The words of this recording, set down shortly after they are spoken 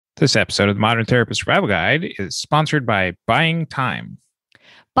This episode of the Modern Therapist Survival Guide is sponsored by Buying Time.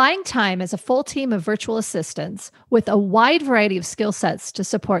 Buying Time is a full team of virtual assistants with a wide variety of skill sets to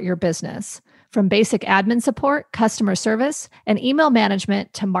support your business. From basic admin support, customer service, and email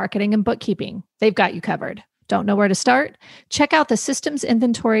management to marketing and bookkeeping, they've got you covered. Don't know where to start? Check out the Systems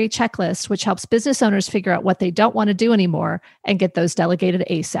Inventory Checklist, which helps business owners figure out what they don't want to do anymore and get those delegated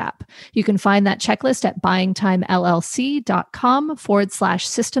ASAP. You can find that checklist at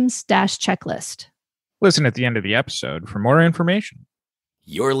buyingtimellc.com/systems-checklist. Listen at the end of the episode for more information.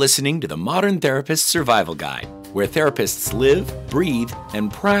 You're listening to the Modern Therapist Survival Guide, where therapists live, breathe,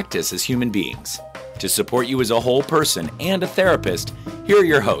 and practice as human beings. To support you as a whole person and a therapist, here are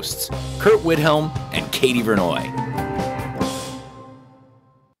your hosts, Curt and Katie Vernoy.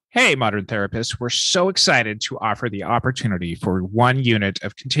 Hey, Modern Therapists, we're so excited to offer the opportunity for 1 unit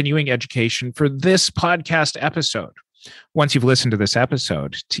of continuing education for this podcast episode. Once you've listened to this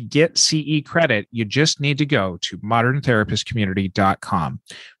episode, to get CE credit, you just need to go to moderntherapistcommunity.com,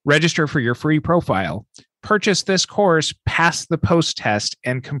 register for your free profile, purchase this course, pass the post test,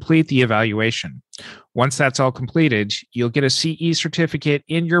 and complete the evaluation. Once that's all completed, you'll get a CE certificate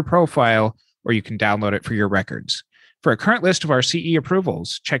in your profile, or you can download it for your records. For a current list of our CE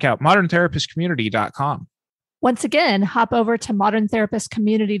approvals, check out moderntherapistcommunity.com. Once again, hop over to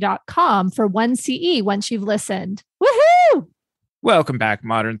moderntherapistcommunity.com for 1 CE once you've listened. Woohoo! Welcome back,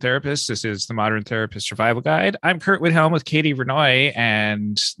 Modern Therapists. This is the Modern Therapist Survival Guide. I'm Curt with Katie Vernoy,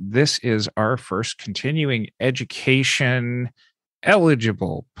 and this is our first continuing education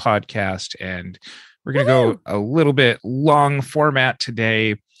eligible podcast. And we're going to go a little bit long format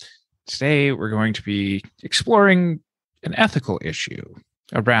today. Today, we're going to be exploring an ethical issue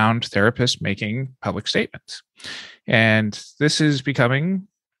around therapists making public statements. And this is becoming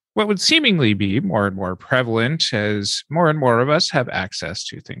what would seemingly be more and more prevalent as more and more of us have access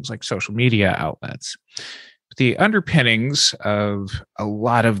to things like social media outlets. But the underpinnings of a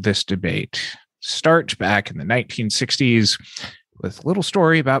lot of this debate start back in the 1960s with a little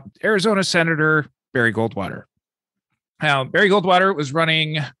story about Arizona Senator Barry Goldwater. Now, Barry Goldwater was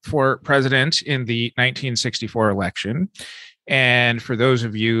running for president in the 1964 election. And for those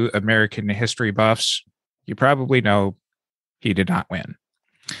of you American history buffs, you probably know he did not win.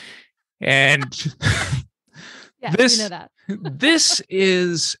 And yeah, you know that. This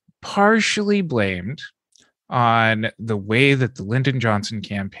is partially blamed on the way that the Lyndon Johnson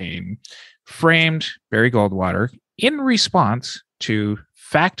campaign framed Barry Goldwater in response to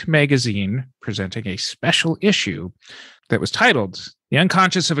Fact magazine presenting a special issue that was titled "The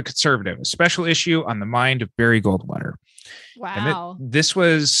Unconscious of a Conservative," a special issue on the mind of Barry Goldwater. Wow. And this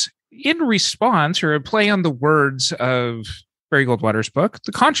was in response, or a play on the words of Barry Goldwater's book,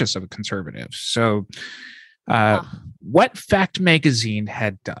 The Conscience of a Conservative. So what Fact magazine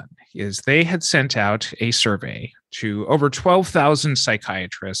had done is they had sent out a survey to over 12,000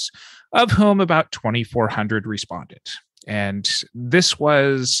 psychiatrists, of whom about 2,400 responded. And this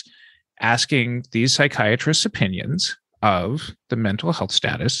was asking these psychiatrists' opinions of the mental health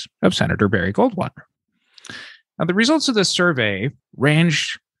status of Senator Barry Goldwater. Now, the results of this survey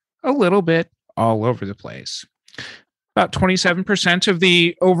ranged a little bit all over the place. About 27% of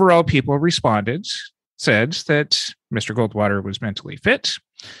the overall people responded said that Mr. Goldwater was mentally fit.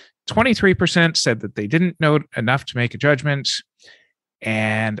 23% said that they didn't know enough to make a judgment.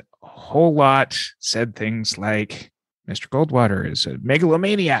 And a whole lot said things like, Mr. Goldwater is a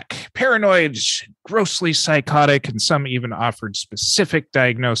megalomaniac, paranoid, grossly psychotic, and some even offered specific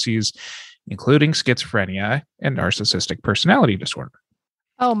diagnoses, including schizophrenia and narcissistic personality disorder.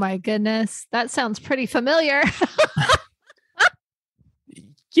 Oh my goodness. That sounds pretty familiar.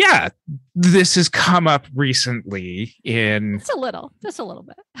 Yeah, this has come up recently in... Just a little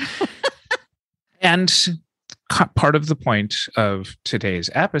bit. And part of the point of today's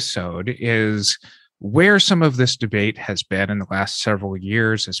episode is where some of this debate has been in the last several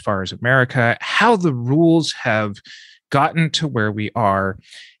years as far as America, how the rules have gotten to where we are,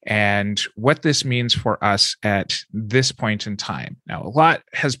 and what this means for us at this point in time. Now, a lot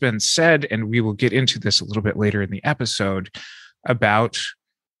has been said, and we will get into this a little bit later in the episode, about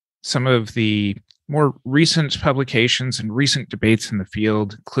some of the more recent publications and recent debates in the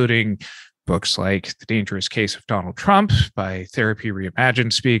field, including books like The Dangerous Case of Donald Trump by Therapy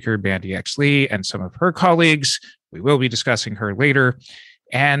Reimagined speaker Bandy X. Lee and some of her colleagues. We will be discussing her later,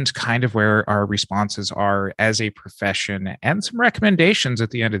 and kind of where our responses are as a profession, and some recommendations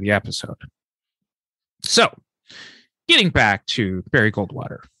at the end of the episode. So, getting back to Barry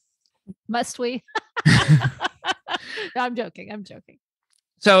Goldwater. Must we? No, I'm joking.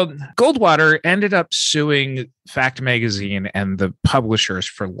 So Goldwater ended up suing Fact Magazine and the publishers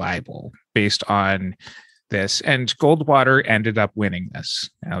for libel based on this, and Goldwater ended up winning this.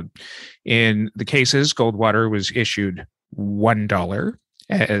 Now, in the cases, Goldwater was issued $1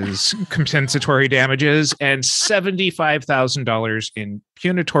 as compensatory damages and $75,000 in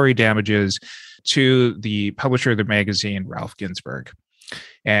punitory damages to the publisher of the magazine, Ralph Ginsburg.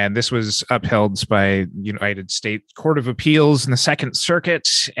 And this was upheld by United States Court of Appeals in the Second Circuit,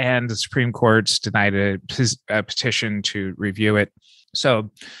 and the Supreme Court denied a petition to review it.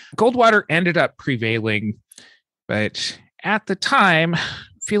 So Goldwater ended up prevailing, but at the time,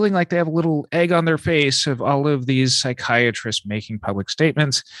 feeling like they have a little egg on their face of all of these psychiatrists making public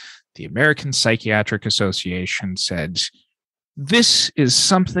statements, the American Psychiatric Association said, this is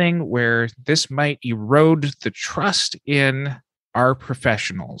something where this might erode the trust in our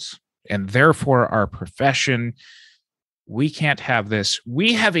professionals and therefore our profession. We can't have this.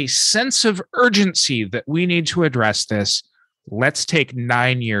 We have a sense of urgency that we need to address this. Let's take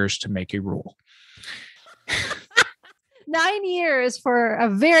 9 years to make a rule. 9 years for a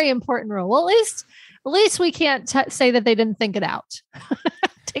very important rule. Well, at least we can't say that they didn't think it out.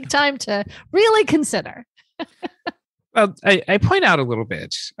 Take time to really consider. Well, I point out a little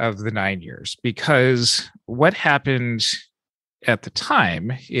bit of the 9 years because what happened at the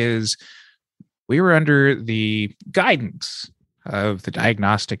time is we were under the guidance of the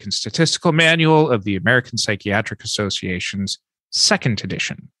Diagnostic and Statistical Manual of the American Psychiatric Association's second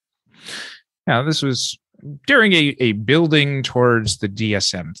edition. Now, this was during a building towards the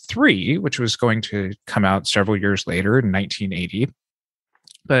DSM-3, which was going to come out several years later in 1980.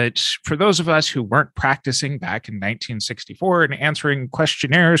 But for those of us who weren't practicing back in 1964 and answering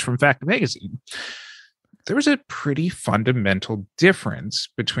questionnaires from Fact Magazine, there was a pretty fundamental difference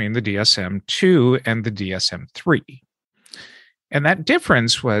between the DSM-2 and the DSM-3. And that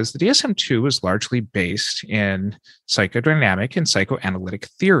difference was the DSM-2 was largely based in psychodynamic and psychoanalytic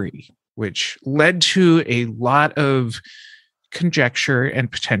theory, which led to a lot of conjecture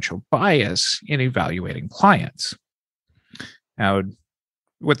and potential bias in evaluating clients. Now,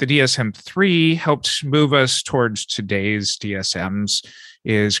 what the DSM-3 helped move us towards today's DSMs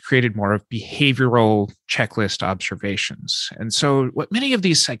is created more of behavioral checklist observations. And so what many of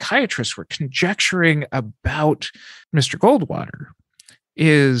these psychiatrists were conjecturing about Mr. Goldwater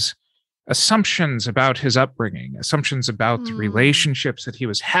is assumptions about his upbringing, assumptions about the relationships that he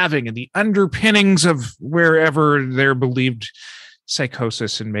was having, and the underpinnings of wherever their believed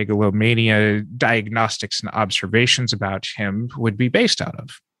psychosis and megalomania diagnostics and observations about him would be based out of.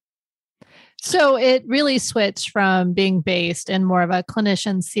 So it really switched from being based in more of a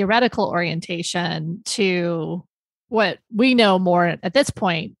clinician's theoretical orientation to what we know more at this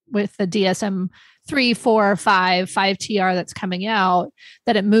point with the DSM 3, 4, 5TR that's coming out,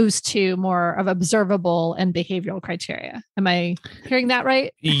 that it moves to more of observable and behavioral criteria. Am I hearing that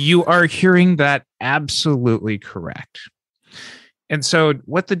right? You are hearing that absolutely correct. And so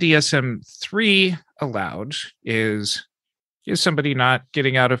what the DSM-3 allowed is somebody not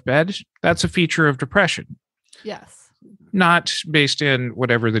getting out of bed? That's a feature of depression. Yes. Not based in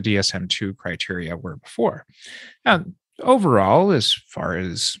whatever the DSM-2 criteria were before. Now, overall, as far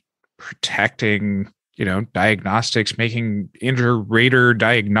as protecting, diagnostics, making inter-rater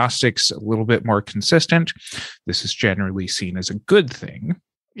diagnostics a little bit more consistent, this is generally seen as a good thing.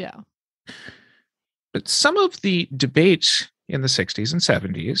 Yeah. But some of the debate in the 60s and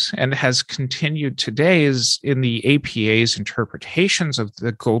 70s, and has continued today, is in the APA's interpretations of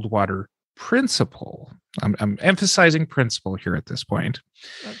the Goldwater principle. I'm emphasizing principle here at this point.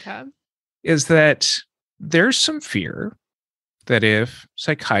 Okay. Is that there's some fear that if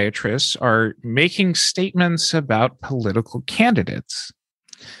psychiatrists are making statements about political candidates,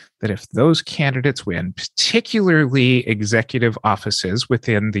 that if those candidates win, particularly executive offices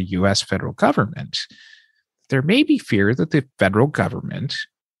within the US federal government, there may be fear that the federal government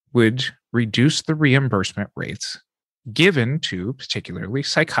would reduce the reimbursement rates given to particularly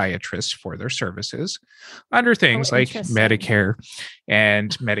psychiatrists for their services under things like Medicare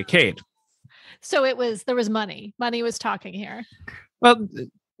and Medicaid. So there was money. Money was talking here. Well,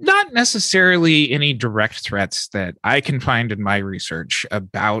 not necessarily any direct threats that I can find in my research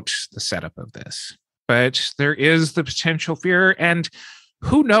about the setup of this, but there is the potential fear, and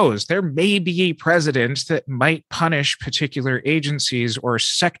who knows, there may be a president that might punish particular agencies or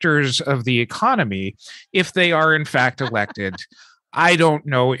sectors of the economy if they are in fact elected. I don't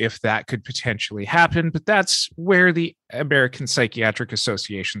know if that could potentially happen, but that's where the American Psychiatric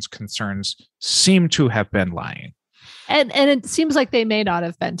Association's concerns seem to have been lying. And it seems like they may not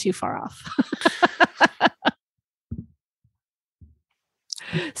have been too far off.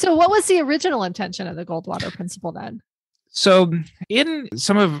 So what was the original intention of the Goldwater principle then? So in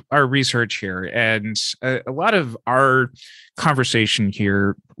some of our research here, and a lot of our conversation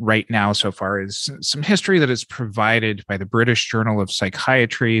here right now so far is some history that is provided by the British Journal of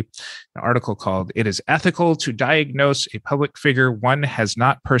Psychiatry, an article called "It is Ethical to Diagnose a Public Figure One Has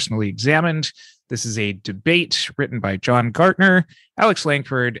Not Personally Examined." This is a debate written by John Gartner, Alex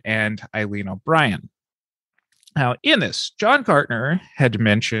Langford, and Eileen O'Brien. Now, in this, John Gartner had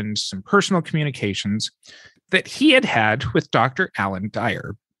mentioned some personal communications that he had had with Dr. Alan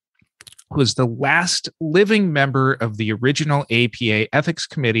Dyer, who was the last living member of the original APA ethics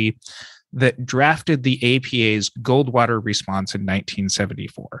committee that drafted the APA's Goldwater response in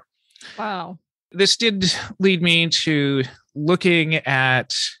 1974. Wow. This did lead me to looking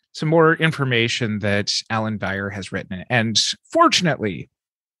at some more information that Alan Dyer has written. And fortunately,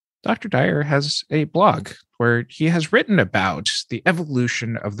 Dr. Dyer has a blog where he has written about the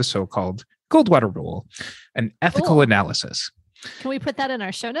evolution of the so-called Goldwater rule, an ethical analysis. Can we put that in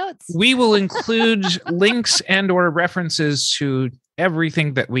our show notes? We will include links and or references to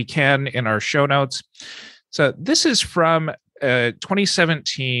everything that we can in our show notes. So this is from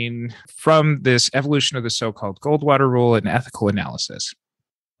 2017, from this evolution of the so-called Goldwater rule and ethical analysis.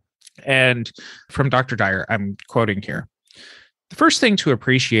 And from Dr. Dyer, I'm quoting here. The first thing to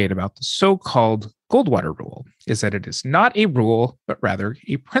appreciate about the so-called Goldwater rule is that it is not a rule, but rather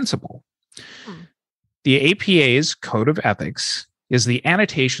a principle. The APA's Code of Ethics is the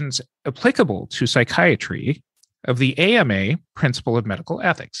annotations applicable to psychiatry of the AMA Principle of Medical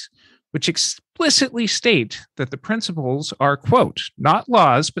Ethics, which explicitly state that the principles are, quote, not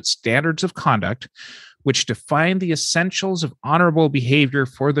laws, but standards of conduct, which define the essentials of honorable behavior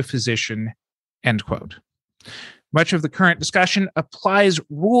for the physician, end quote. Much of the current discussion applies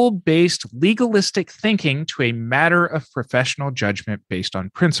rule-based legalistic thinking to a matter of professional judgment based on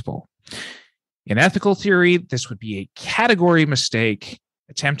principle. In ethical theory, this would be a category mistake,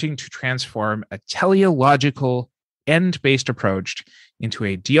 attempting to transform a teleological, end-based approach into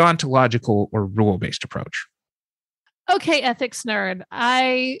a deontological or rule-based approach. Okay, ethics nerd.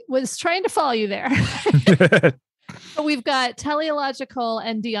 I was trying to follow you there. So we've got teleological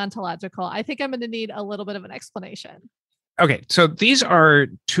and deontological. I think I'm going to need a little bit of an explanation. Okay, so these are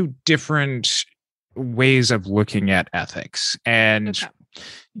two different ways of looking at ethics. And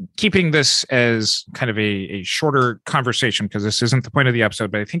keeping this as kind of a shorter conversation, because this isn't the point of the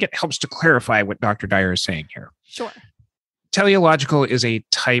episode, but I think it helps to clarify what Dr. Dyer is saying here. Sure. Teleological is a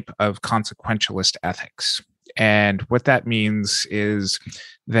type of consequentialist ethics. And what that means is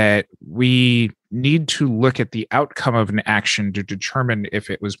that we need to look at the outcome of an action to determine if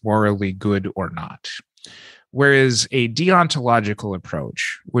it was morally good or not. Whereas a deontological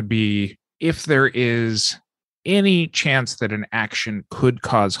approach would be if there is any chance that an action could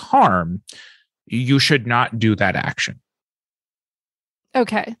cause harm, you should not do that action.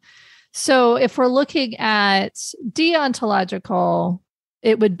 Okay. So if we're looking at deontological,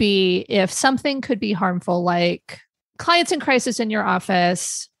 it would be if something could be harmful, like clients in crisis in your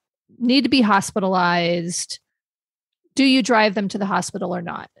office need to be hospitalized. Do you drive them to the hospital or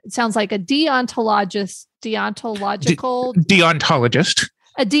not? It sounds like a deontologist,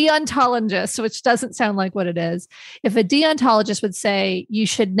 a deontologist, which doesn't sound like what it is. If a deontologist would say, you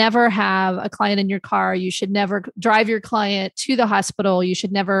should never have a client in your car, you should never drive your client to the hospital, you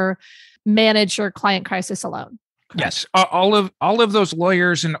should never manage your client crisis alone. Correct? Yes. All of those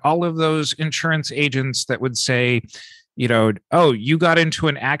lawyers and all of those insurance agents that would say, you know, oh, you got into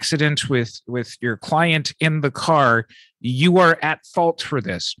an accident with your client in the car, you are at fault for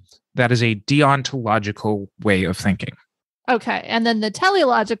this. That is a deontological way of thinking. Okay. And then the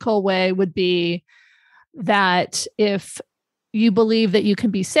teleological way would be that if you believe that you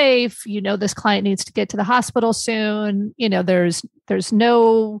can be safe, you know, this client needs to get to the hospital soon, you know, there's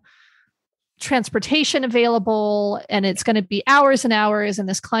no transportation available and it's going to be hours and hours and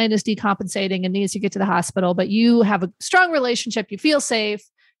this client is decompensating and needs to get to the hospital, but you have a strong relationship, you feel safe,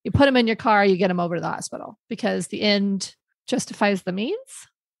 you put them in your car, you get them over to the hospital because the end justifies the means.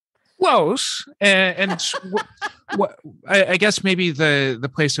 Close. And what I guess maybe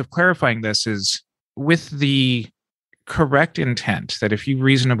the place of clarifying this is with the correct intent that if you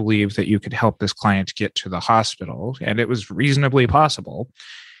reasonably believe that you could help this client get to the hospital and it was reasonably possible,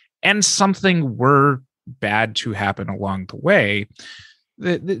 and something were bad to happen along the way,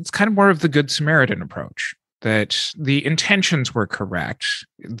 it's kind of more of the Good Samaritan approach, that the intentions were correct.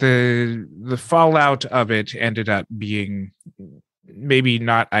 The fallout of it ended up being maybe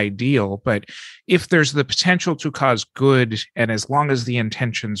not ideal, but if there's the potential to cause good, and as long as the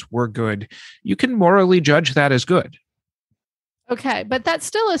intentions were good, you can morally judge that as good. Okay, but that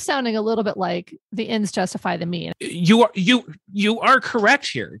still is sounding a little bit like the ends justify the means. You are correct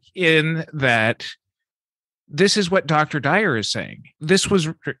here in that this is what Dr. Dyer is saying.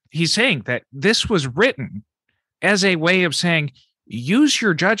 He's saying that this was written as a way of saying, use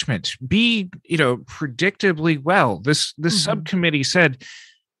your judgment, be, predictably well. This subcommittee said,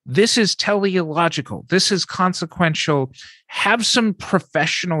 this is teleological. This is consequential. Have some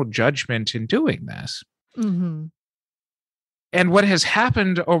professional judgment in doing this. Mm-hmm. And what has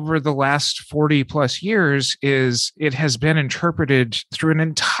happened over the last 40 plus years is it has been interpreted through an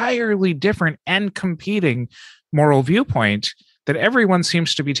entirely different and competing moral viewpoint that everyone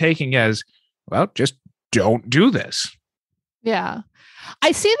seems to be taking as, well, just don't do this. Yeah.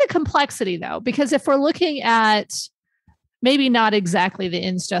 I see the complexity though, because if we're looking at maybe not exactly the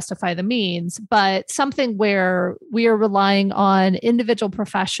ends justify the means, but something where we are relying on individual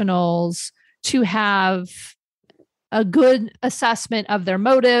professionals to have a good assessment of their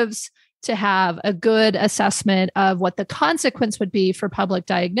motives, to have a good assessment of what the consequence would be for public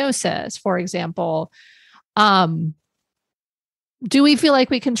diagnosis, for example. Do we feel like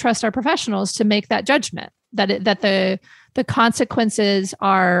we can trust our professionals to make that judgment that the consequences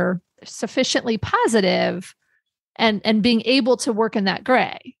are sufficiently positive and being able to work in that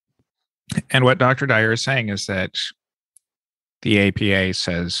gray? And what Dr. Dyer is saying is that the APA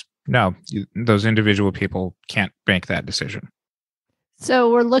says, no, those individual people can't make that decision.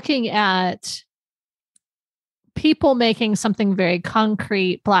 So we're looking at people making something very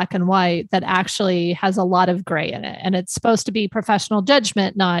concrete, black and white, that actually has a lot of gray in it. And it's supposed to be professional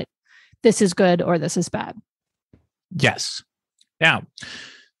judgment, not this is good or this is bad. Yes. Now,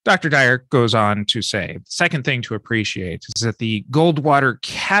 Dr. Dyer goes on to say, the second thing to appreciate is that the Goldwater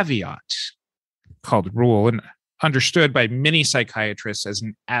caveat, called rule and understood by many psychiatrists as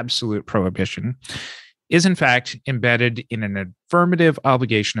an absolute prohibition, is in fact embedded in an affirmative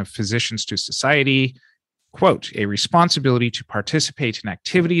obligation of physicians to society, quote, a responsibility to participate in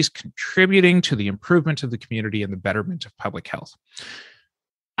activities contributing to the improvement of the community and the betterment of public health.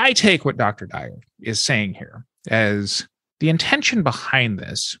 I take what Dr. Dyer is saying here as the intention behind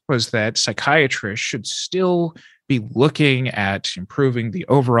this was that psychiatrists should still be looking at improving the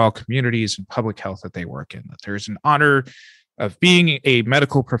overall communities and public health that they work in, that there's an honor of being a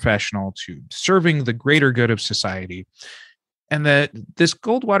medical professional to serving the greater good of society. And that this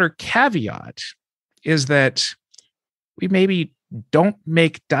Goldwater caveat is that we maybe don't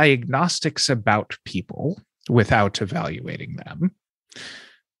make diagnostics about people without evaluating them.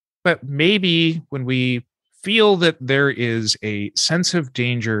 But maybe when we feel that there is a sense of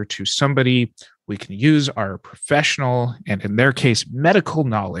danger to somebody, we can use our professional and, in their case, medical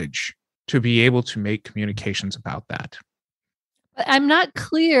knowledge to be able to make communications about that. I'm not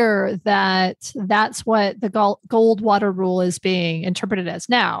clear that that's what the Goldwater rule is being interpreted as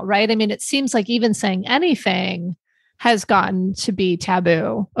now, right? I mean, it seems like even saying anything has gotten to be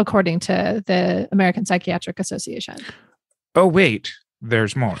taboo, according to the American Psychiatric Association. Oh, wait,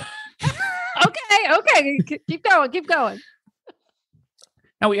 there's more. Okay. Keep going.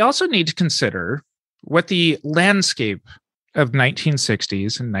 Now, we also need to consider what the landscape of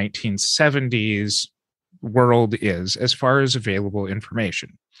 1960s and 1970s world is as far as available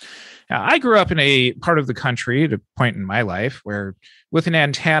information. Now, I grew up in a part of the country at a point in my life where with an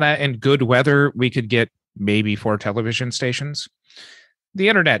antenna and good weather, we could get maybe 4 television stations. The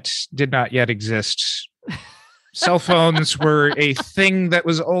internet did not yet exist. Cell phones were a thing that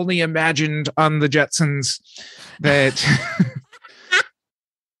was only imagined on the Jetsons. That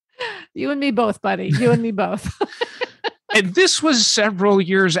you and me both, buddy. You and me both. And this was several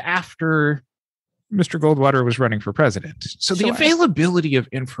years after Mr. Goldwater was running for president. So the availability of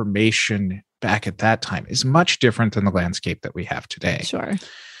information back at that time is much different than the landscape that we have today. Sure.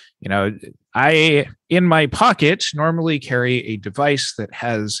 You know, I, in my pocket, normally carry a device that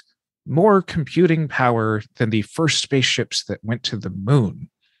has more computing power than the first spaceships that went to the moon.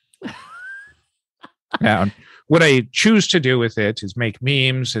 Now, what I choose to do with it is make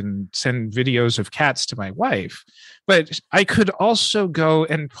memes and send videos of cats to my wife. But I could also go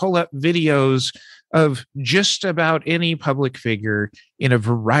and pull up videos of just about any public figure in a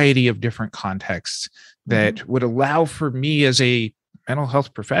variety of different contexts that would allow for me as a mental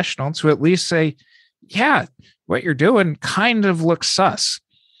health professional to at least say, yeah, what you're doing kind of looks sus.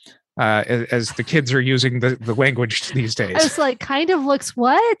 As the kids are using the language these days. It's like, kind of looks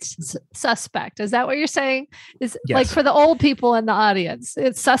what? Suspect. Is that what you're saying? Is yes. Like for the old people in the audience,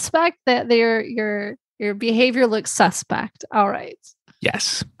 it's suspect that your behavior looks suspect. All right.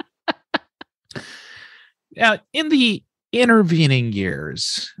 Yes. Now, in the intervening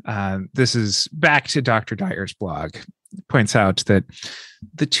years, this is back to Dr. Dyer's blog, points out that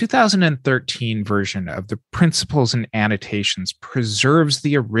the 2013 version of the Principles and Annotations preserves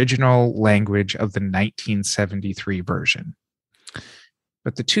the original language of the 1973 version.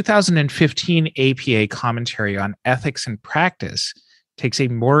 But the 2015 APA commentary on ethics and practice takes a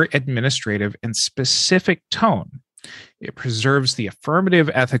more administrative and specific tone. It preserves the affirmative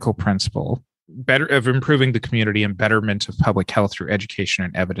ethical principle of improving the community and betterment of public health through education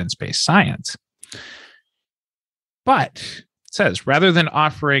and evidence-based science. But it says, rather than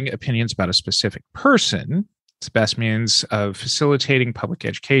offering opinions about a specific person, it's the best means of facilitating public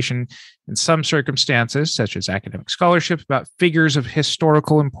education in some circumstances, such as academic scholarship about figures of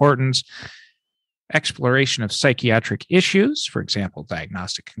historical importance, exploration of psychiatric issues, for example,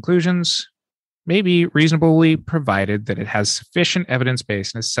 diagnostic conclusions, may be reasonably provided that it has sufficient evidence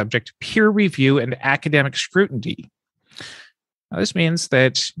base and is subject to peer review and academic scrutiny. Now, this means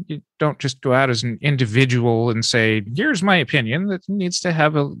that you don't just go out as an individual and say, here's my opinion. That needs to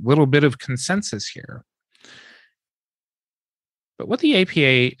have a little bit of consensus here. But what the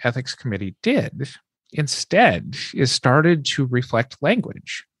APA Ethics Committee did instead is started to reflect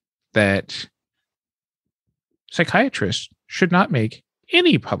language that psychiatrists should not make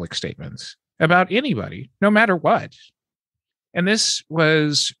any public statements about anybody, no matter what. And this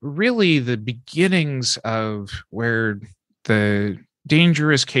was really the beginnings of where the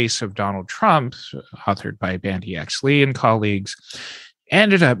dangerous case of Donald Trump, authored by Bandy X. Lee and colleagues,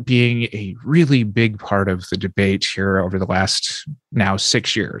 ended up being a really big part of the debate here over the last now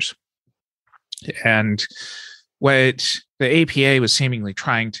 6 years. And what the APA was seemingly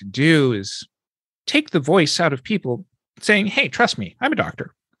trying to do is take the voice out of people saying, hey, trust me, I'm a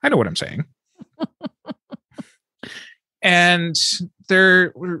doctor. I know what I'm saying. And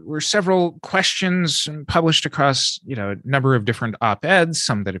there were several questions published across, a number of different op-eds,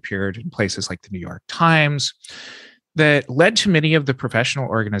 some that appeared in places like the New York Times, that led to many of the professional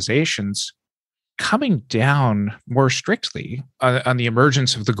organizations coming down more strictly on the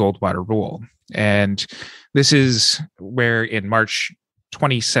emergence of the Goldwater rule. And this is where in March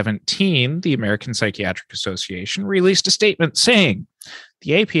 2017, the American Psychiatric Association released a statement saying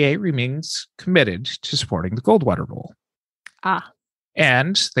the APA remains committed to supporting the Goldwater rule.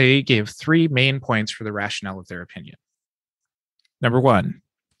 And they gave 3 main points for the rationale of their opinion. Number 1,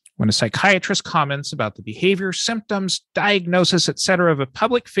 when a psychiatrist comments about the behavior, symptoms, diagnosis, etc. of a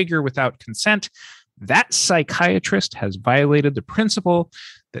public figure without consent, that psychiatrist has violated the principle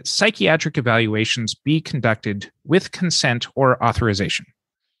that psychiatric evaluations be conducted with consent or authorization.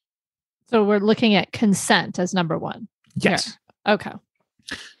 So we're looking at consent as number 1. Yes. Here. Okay.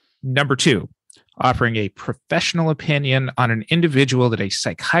 Number 2, offering a professional opinion on an individual that a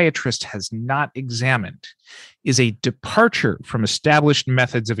psychiatrist has not examined is a departure from established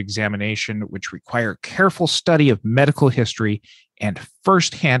methods of examination which require careful study of medical history and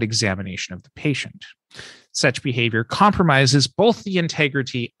firsthand examination of the patient. Such behavior compromises both the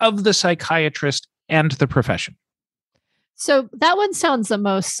integrity of the psychiatrist and the profession. So that one sounds the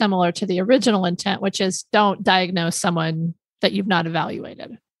most similar to the original intent, which is don't diagnose someone that you've not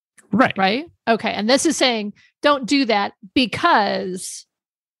evaluated. Right. Right? Okay. And this is saying don't do that because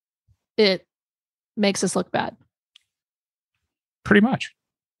it makes us look bad. Pretty much.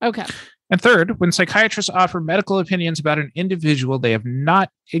 Okay. And third, when psychiatrists offer medical opinions about an individual they have not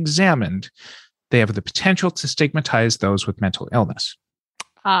examined, they have the potential to stigmatize those with mental illness.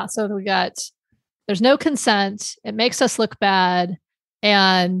 So there's no consent, it makes us look bad,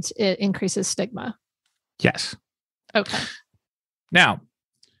 and it increases stigma. Yes. Okay. Now,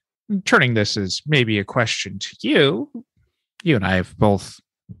 turning this as maybe a question to you, you and I have both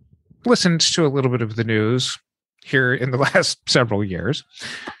listened to a little bit of the news here in the last several years.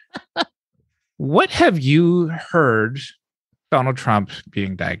 What have you heard Donald Trump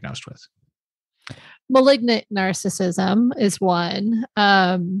being diagnosed with? Malignant narcissism is one.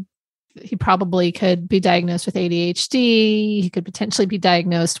 He probably could be diagnosed with ADHD. He could potentially be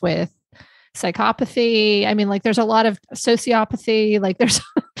diagnosed with psychopathy. I mean, there's a lot of sociopathy, there's,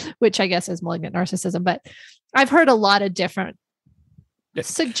 which I guess is malignant narcissism, but I've heard a lot of different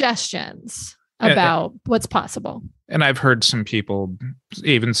suggestions about what's possible. And I've heard some people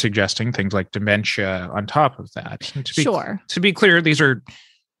even suggesting things like dementia on top of that. And to be clear, these are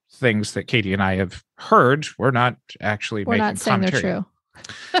things that Katie and I have heard. We're not actually We're making not saying commentary. they're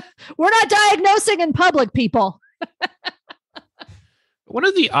true. We're not diagnosing in public, people. One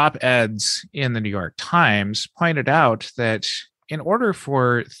of the op-eds in the New York Times pointed out that in order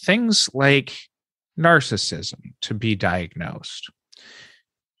for things like narcissism to be diagnosed,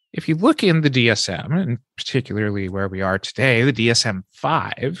 If you look in the DSM, and particularly where we are today, the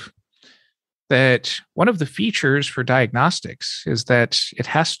DSM-5, that one of the features for diagnostics is that it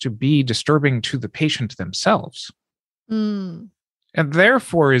has to be disturbing to the patient themselves. And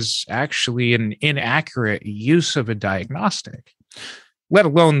therefore is actually an inaccurate use of a diagnostic, let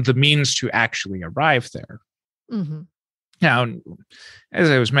alone the means to actually arrive there. Now, as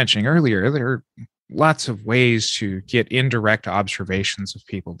I was mentioning earlier, there are lots of ways to get indirect observations of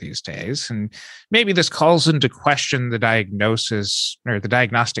people these days. And maybe this calls into question the diagnosis or the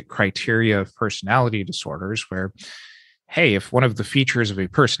diagnostic criteria of personality disorders, where, hey, if one of the features of a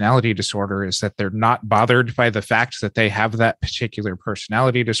personality disorder is that they're not bothered by the fact that they have that particular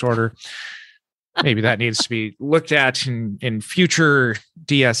personality disorder, maybe that needs to be looked at in future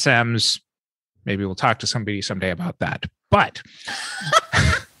DSMs. Maybe we'll talk to somebody someday about that. But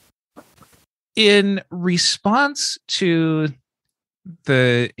in response to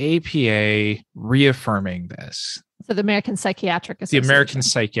the APA reaffirming this, so the American Psychiatric Association. The American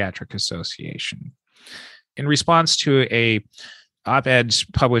Psychiatric Association, in response to a op-ed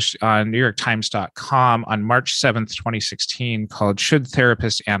published on NewYorkTimes.com on March 7th, 2016, called "Should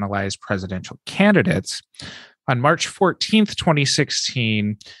Therapists Analyze Presidential Candidates?" On March 14th,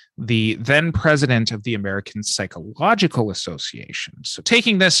 2016, the then president of the American Psychological Association, so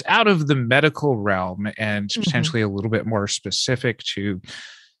taking this out of the medical realm and potentially a little bit more specific to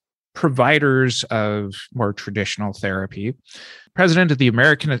providers of more traditional therapy, president of the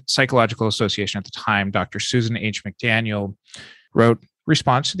American Psychological Association at the time, Dr. Susan H. McDaniel, wrote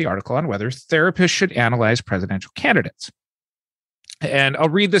response to the article on whether therapists should analyze presidential candidates. And I'll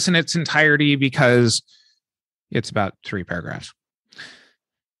read this in its entirety because it's about 3 paragraphs.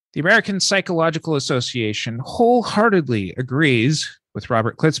 The American Psychological Association wholeheartedly agrees with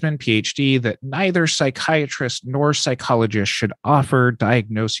Robert Klitzman, PhD, that neither psychiatrist nor psychologist should offer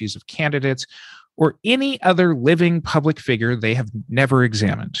diagnoses of candidates or any other living public figure they have never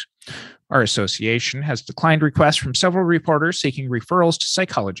examined. Our association has declined requests from several reporters seeking referrals to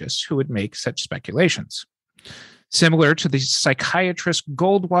psychologists who would make such speculations. Similar to the psychiatrist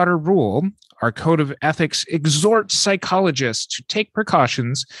Goldwater rule, our code of ethics exhorts psychologists to take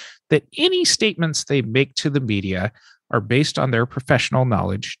precautions that any statements they make to the media are based on their professional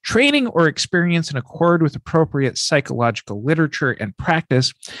knowledge, training, or experience in accord with appropriate psychological literature and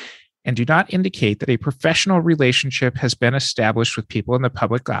practice, and do not indicate that a professional relationship has been established with people in the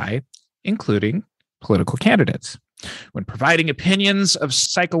public eye, including political candidates. When providing opinions of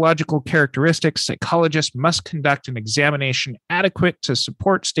psychological characteristics, psychologists must conduct an examination adequate to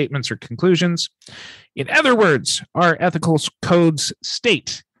support statements or conclusions. In other words, our ethical codes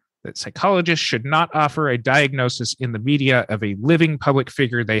state that psychologists should not offer a diagnosis in the media of a living public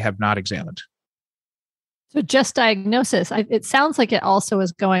figure they have not examined. So just diagnosis. It sounds like it also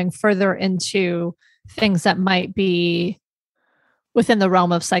is going further into things that might be within the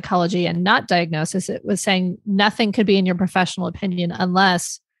realm of psychology and not diagnosis. It was saying nothing could be in your professional opinion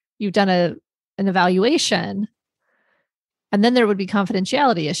unless you've done an evaluation, and then there would be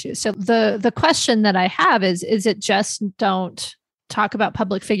confidentiality issues. So the question that I have is it just don't talk about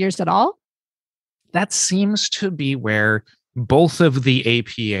public figures at all? That seems to be where both of the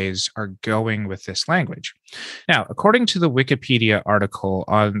APAs are going with this language. Now, according to the Wikipedia article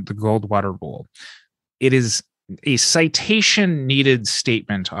on the Goldwater rule, it is a citation needed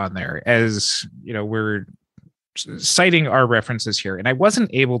statement on there, as you know, we're citing our references here. And I wasn't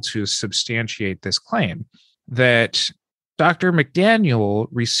able to substantiate this claim that Dr. McDaniel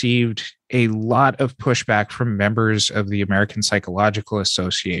received a lot of pushback from members of the American Psychological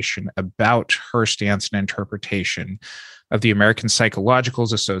Association about her stance and interpretation of the American Psychological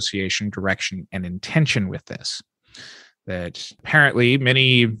Association direction and intention with this. That apparently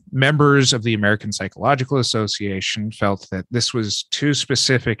many members of the American Psychological Association felt that this was too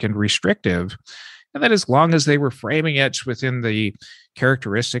specific and restrictive, and that as long as they were framing it within the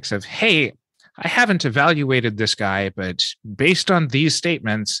characteristics of, hey, I haven't evaluated this guy, but based on these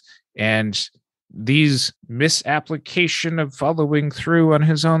statements and these misapplication of following through on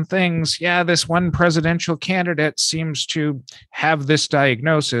his own things, yeah, this one presidential candidate seems to have this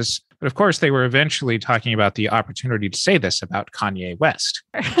diagnosis. But of course, they were eventually talking about the opportunity to say this about Kanye West.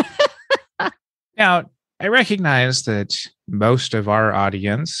 Now, I recognize that most of our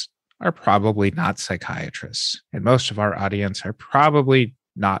audience are probably not psychiatrists, and most of our audience are probably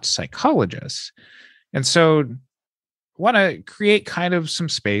not psychologists. And so I want to create kind of some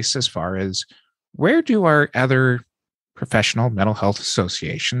space as far as where do our other professional mental health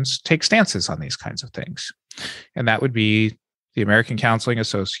associations take stances on these kinds of things? And that would be the American Counseling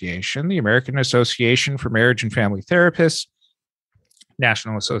Association, the American Association for Marriage and Family Therapists,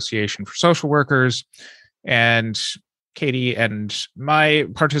 National Association for Social Workers, and Katie and my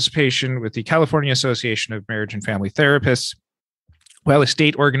participation with the California Association of Marriage and Family Therapists. While a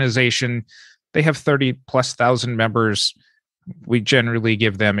state organization, they have 30,000+ members. We generally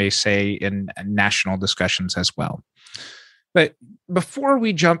give them a say in national discussions as well. But before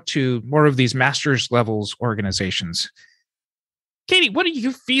we jump to more of these master's levels organizations, Katie, what are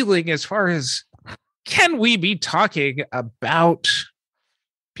you feeling as far as, can we be talking about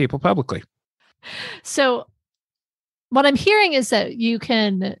people publicly? So what I'm hearing is that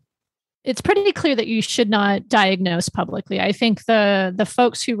it's pretty clear that you should not diagnose publicly. I think the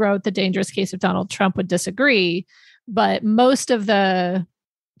folks who wrote The Dangerous Case of Donald Trump would disagree, but most of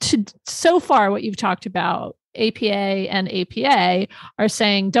so far what you've talked about, APA and APA, are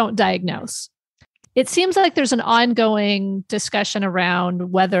saying don't diagnose. It seems like there's an ongoing discussion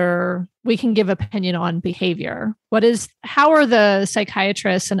around whether we can give opinion on behavior. How are the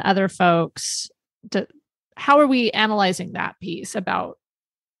psychiatrists and other folks, how are we analyzing that piece about,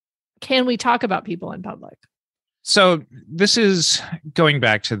 can we talk about people in public? So this is going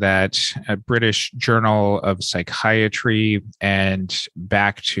back to that British Journal of Psychiatry and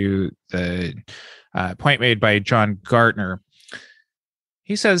back to the point made by John Gartner.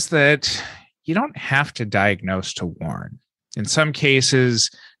 He says that you don't have to diagnose to warn. In some cases,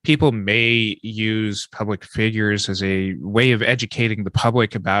 people may use public figures as a way of educating the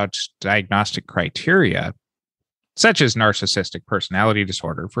public about diagnostic criteria, such as narcissistic personality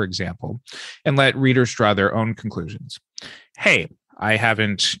disorder, for example, and let readers draw their own conclusions. Hey, I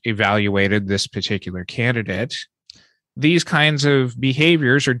haven't evaluated this particular candidate. These kinds of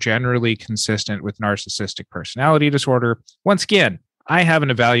behaviors are generally consistent with narcissistic personality disorder. Once again, I haven't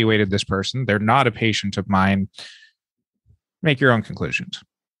evaluated this person. They're not a patient of mine. Make your own conclusions.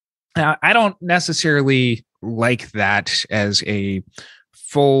 Now, I don't necessarily like that as a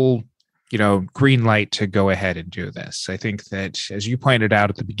full, green light to go ahead and do this. I think that, as you pointed out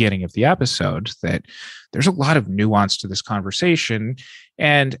at the beginning of the episode, that there's a lot of nuance to this conversation.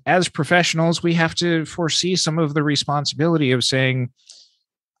 And as professionals, we have to foresee some of the responsibility of saying,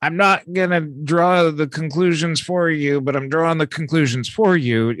 I'm not going to draw the conclusions for you, but I'm drawing the conclusions for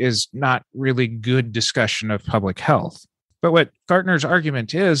you, is not really good discussion of public health. But what Gartner's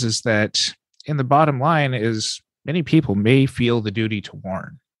argument is that in the bottom line is many people may feel the duty to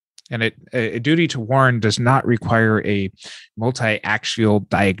warn. And a duty to warn does not require a multi-axial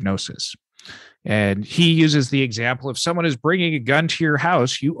diagnosis. And he uses the example, if someone is bringing a gun to your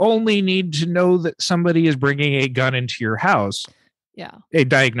house, you only need to know that somebody is bringing a gun into your house. Yeah. A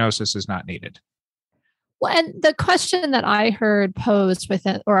diagnosis is not needed. Well, and the question that I heard posed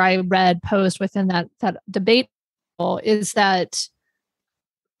within, or I read posed within that debate is that,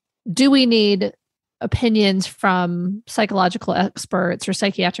 do we need opinions from psychological experts or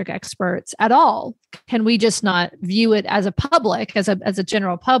psychiatric experts at all? Can we just not view it as a public, as a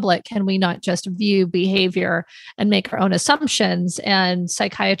general public? Can we not just view behavior and make our own assumptions, and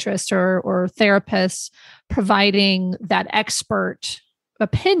psychiatrists or therapists providing that expert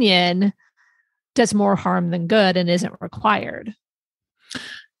opinion does more harm than good and isn't required?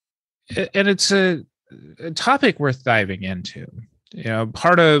 And it's a topic worth diving into.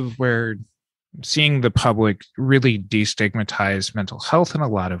 Part of where seeing the public really destigmatize mental health in a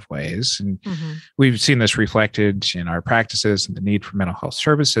lot of ways, and we've seen this reflected in our practices and the need for mental health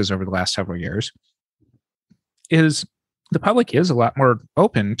services over the last several years, is the public is a lot more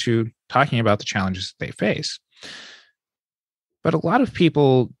open to talking about the challenges that they face. But a lot of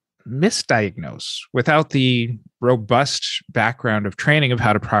people misdiagnose without the robust background of training of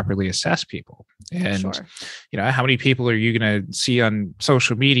how to properly assess people. And, sure. How many people are you going to see on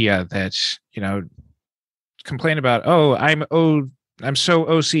social media that, complain about, I'm so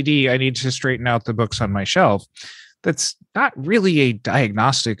OCD, I need to straighten out the books on my shelf. That's not really a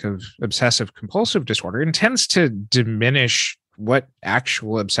diagnostic of obsessive compulsive disorder, and tends to diminish what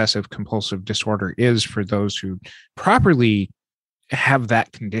actual obsessive compulsive disorder is for those who properly have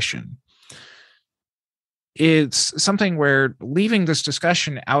that condition. It's something where leaving this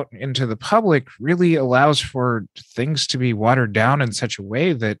discussion out into the public really allows for things to be watered down in such a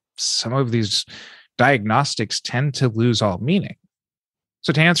way that some of these diagnostics tend to lose all meaning.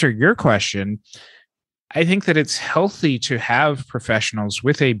 So to answer your question, I think that it's healthy to have professionals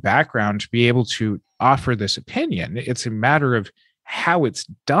with a background to be able to offer this opinion. It's a matter of how it's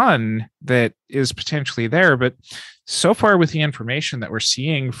done that is potentially there. But so far, with the information that we're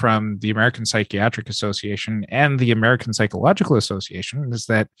seeing from the American Psychiatric Association and the American Psychological Association, is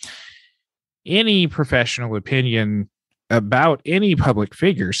that any professional opinion about any public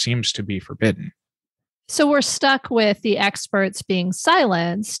figure seems to be forbidden. So we're stuck with the experts being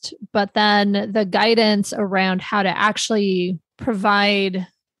silenced, but then the guidance around how to actually provide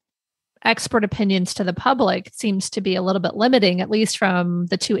expert opinions to the public seems to be a little bit limiting, at least from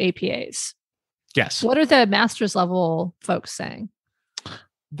the two APAs. Yes. What are the master's level folks saying?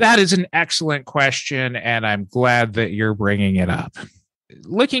 That is an excellent question, and I'm glad that you're bringing it up.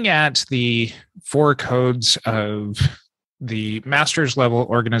 Looking at the 4 codes of the master's level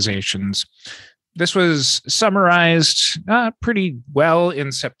organizations, this was summarized pretty well in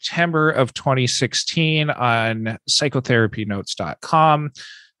September of 2016 on psychotherapynotes.com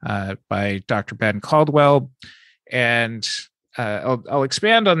by Dr. Ben Caldwell. And I'll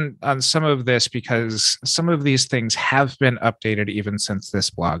expand on some of this because some of these things have been updated even since this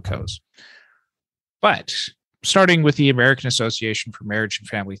blog goes. But starting with the American Association for Marriage and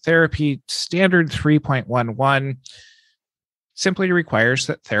Family Therapy, Standard 3.11 simply requires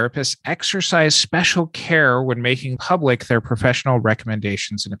that therapists exercise special care when making public their professional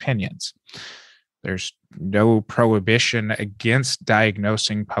recommendations and opinions. There's no prohibition against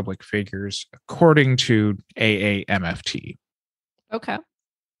diagnosing public figures, according to AAMFT. Okay.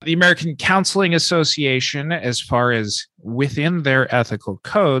 The American Counseling Association, as far as within their ethical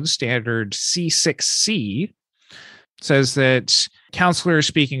code, standard C6C, says that counselors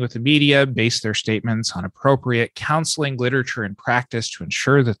speaking with the media base their statements on appropriate counseling literature and practice to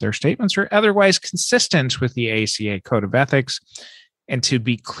ensure that their statements are otherwise consistent with the ACA Code of Ethics, and to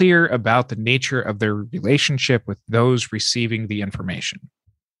be clear about the nature of their relationship with those receiving the information.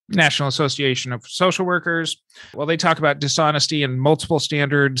 National Association of Social Workers, well, they talk about dishonesty in multiple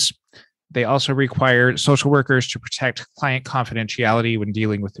standards. They also require social workers to protect client confidentiality when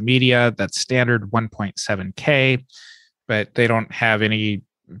dealing with the media. That's standard 1.7K, but they don't have any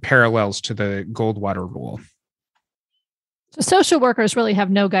parallels to the Goldwater rule. So social workers really have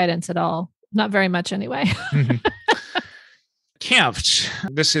no guidance at all. Not very much anyway. CAMFT.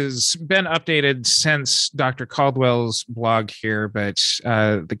 This has been updated since Dr. Caldwell's blog here, but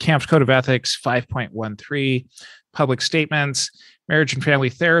the CAMFT Code of Ethics 5.13, public statements, marriage and family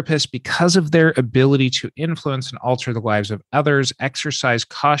therapists, because of their ability to influence and alter the lives of others, exercise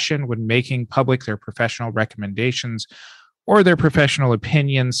caution when making public their professional recommendations or their professional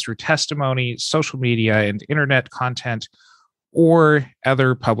opinions through testimony, social media, and internet content, or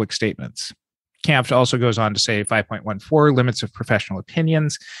other public statements. CAMFT also goes on to say 5.14, limits of professional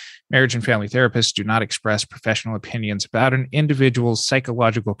opinions. Marriage and family therapists do not express professional opinions about an individual's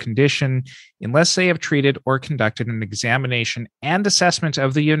psychological condition unless they have treated or conducted an examination and assessment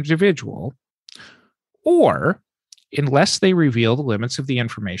of the individual, or unless they reveal the limits of the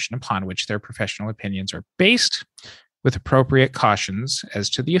information upon which their professional opinions are based, with appropriate cautions as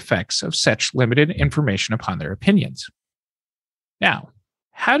to the effects of such limited information upon their opinions. Now,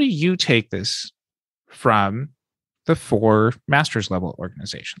 how do you take this from the 4 master's level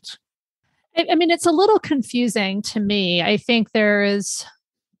organizations? I mean, it's a little confusing to me. I think there is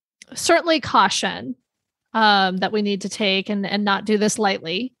certainly caution that we need to take and not do this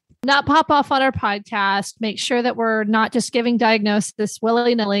lightly. Not pop off on our podcast, make sure that we're not just giving diagnosis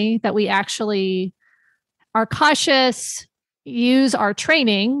willy-nilly, that we actually are cautious, use our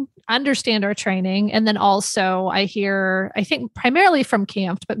training, understand our training. And then also I think primarily from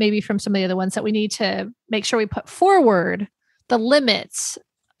CAMFT, but maybe from some of the other ones, that we need to make sure we put forward the limits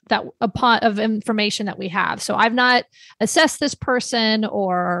of information that we have. So I've not assessed this person,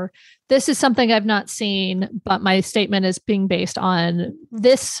 or this is something I've not seen, but my statement is being based on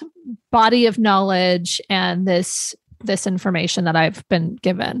this body of knowledge and this information that I've been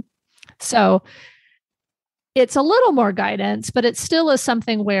given. So it's a little more guidance, but it still is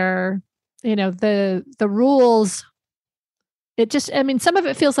something where, the rules, some of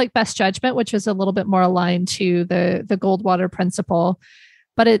it feels like best judgment, which is a little bit more aligned to the Goldwater principle,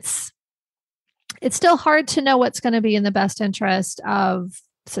 but it's still hard to know what's going to be in the best interest of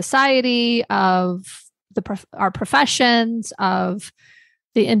society, of our professions, of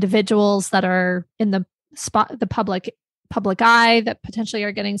the individuals that are in the public eye that potentially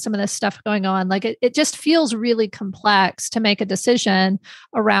are getting some of this stuff going on. Like it just feels really complex to make a decision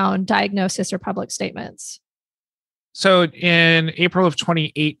around diagnosis or public statements. So in April of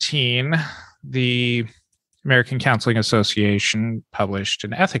 2018, the American Counseling Association published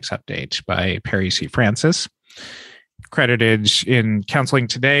an ethics update by Perry C. Francis. Credited in Counseling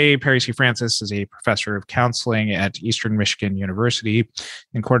Today, Perry C. Francis is a professor of counseling at Eastern Michigan University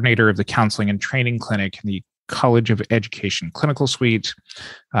and coordinator of the Counseling and Training Clinic in the College of Education Clinical Suite,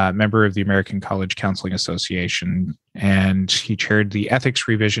 member of the American College Counseling Association, and he chaired the Ethics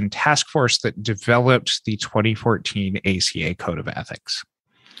Revision Task Force that developed the 2014 ACA Code of Ethics.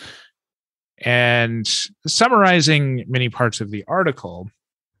 And summarizing many parts of the article,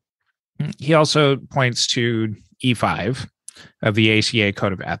 he also points to E5 of the ACA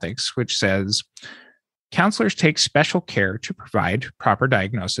Code of Ethics, which says, counselors take special care to provide proper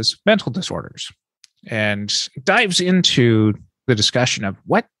diagnosis of mental disorders, and dives into the discussion of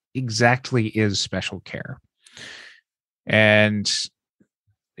what exactly is special care. And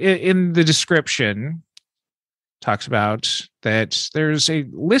in the description, talks about that there's a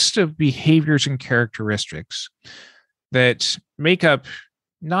list of behaviors and characteristics that make up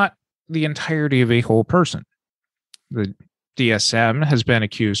not the entirety of a whole person. The DSM has been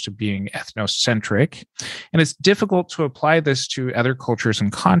accused of being ethnocentric, and it's difficult to apply this to other cultures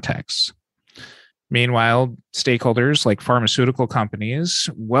and contexts. Meanwhile, stakeholders like pharmaceutical companies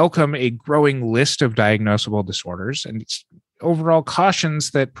welcome a growing list of diagnosable disorders, and overall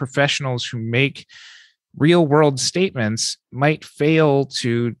cautions that professionals who make real-world statements might fail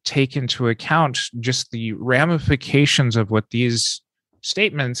to take into account just the ramifications of what these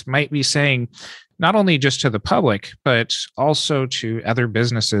statements might be saying, not only just to the public, but also to other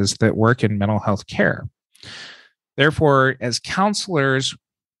businesses that work in mental health care. Therefore, as counselors,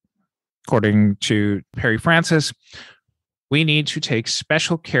 according to Perry Francis, we need to take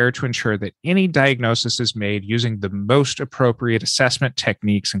special care to ensure that any diagnosis is made using the most appropriate assessment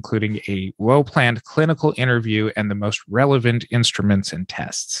techniques, including a well-planned clinical interview and the most relevant instruments and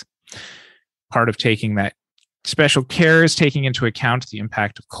tests. Part of taking that special care is taking into account the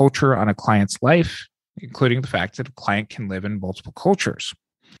impact of culture on a client's life, including the fact that a client can live in multiple cultures.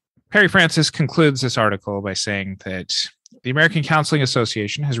 Perry Francis concludes this article by saying that the American Counseling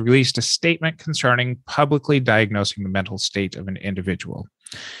Association has released a statement concerning publicly diagnosing the mental state of an individual.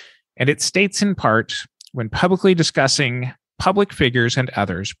 And it states in part, when publicly discussing public figures and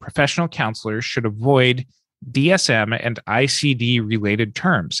others, professional counselors should avoid DSM and ICD related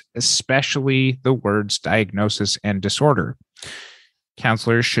terms, especially the words diagnosis and disorder.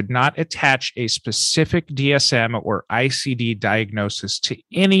 Counselors should not attach a specific DSM or ICD diagnosis to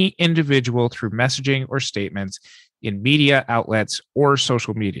any individual through messaging or statements in media outlets or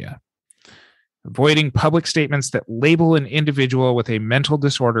social media. Avoiding public statements that label an individual with a mental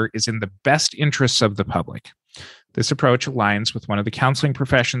disorder is in the best interests of the public. This approach aligns with one of the counseling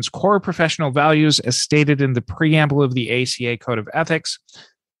profession's core professional values as stated in the preamble of the ACA Code of Ethics,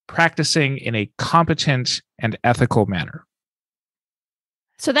 practicing in a competent and ethical manner.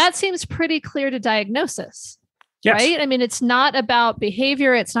 So that seems pretty clear to diagnosis. Yes. Right? I mean, it's not about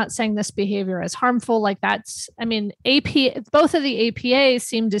behavior. It's not saying this behavior is harmful. Like that's, I mean, both of the APAs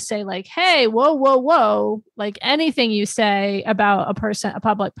seem to say like, hey, whoa. Like anything you say about a person, a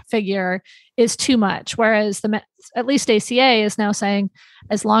public figure is too much. Whereas at least ACA is now saying,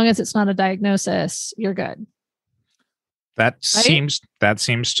 as long as it's not a diagnosis, you're good. That seems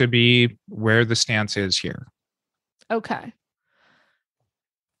to be where the stance is here. Okay.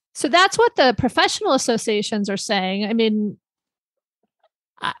 So that's what the professional associations are saying. I mean,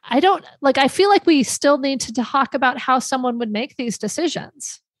 I don't like, I feel like we still need to talk about how someone would make these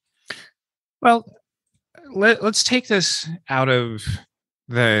decisions. Well, let's take this out of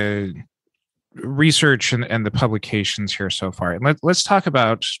the research and the publications here so far. And let's talk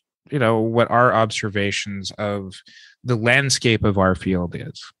about, what our observations of the landscape of our field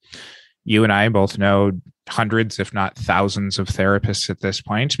is. You and I both know hundreds, if not thousands, of therapists at this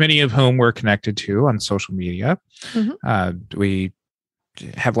point, many of whom we're connected to on social media. Mm-hmm. We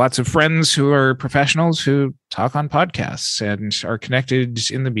have lots of friends who are professionals who talk on podcasts and are connected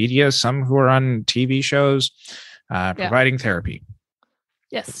in the media, some who are on TV shows providing therapy.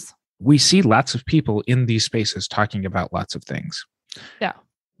 Yes. We see lots of people in these spaces talking about lots of things. Yeah.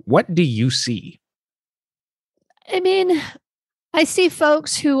 What do you see? I mean, I see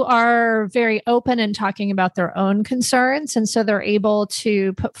folks who are very open and talking about their own concerns. And so they're able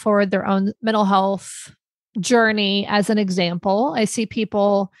to put forward their own mental health journey as an example. I see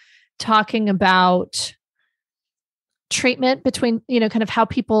people talking about treatment between, kind of how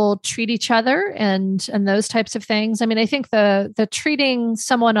people treat each other and those types of things. I mean, I think the treating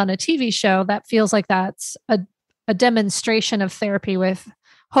someone on a TV show, that feels like that's a demonstration of therapy with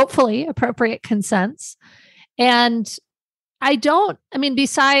hopefully appropriate consents. And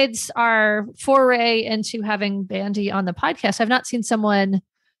besides our foray into having Bandy on the podcast, I've not seen someone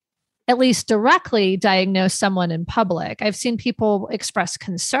at least directly diagnose someone in public. I've seen people express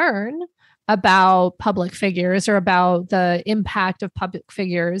concern about public figures or about the impact of public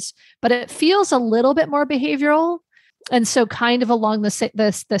figures, but it feels a little bit more behavioral. And so kind of along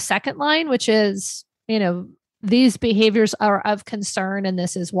the second line, which is, these behaviors are of concern and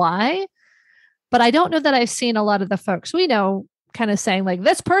this is why. But I don't know that I've seen a lot of the folks we know kind of saying like,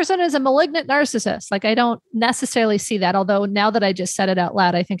 this person is a malignant narcissist. Like, I don't necessarily see that. Although now that I just said it out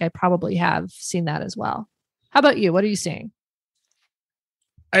loud, I think I probably have seen that as well. How about you? What are you seeing?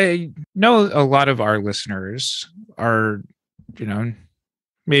 I know a lot of our listeners are,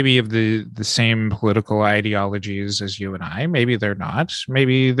 maybe of the same political ideologies as you and I. Maybe they're not.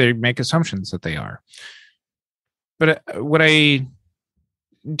 Maybe they make assumptions that they are. But what I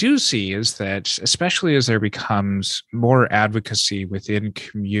do see is that, especially as there becomes more advocacy within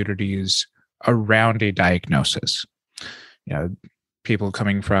communities around a diagnosis, people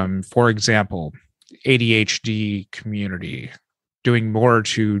coming from, for example, ADHD community, doing more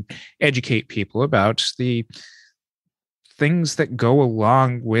to educate people about the things that go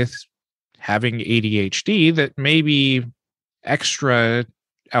along with having ADHD that may be extra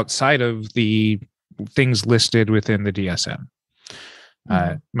outside of the things listed within the DSM.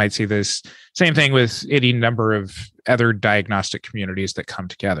 Might see this same thing with any number of other diagnostic communities that come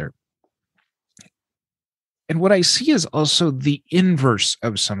together. And what I see is also the inverse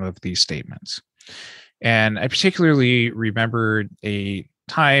of some of these statements. And I particularly remember a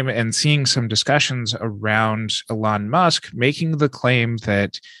time and seeing some discussions around Elon Musk making the claim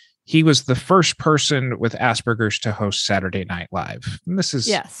that he was the first person with Asperger's to host Saturday Night Live. And this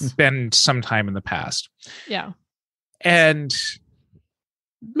has been some time in the past. Yeah. And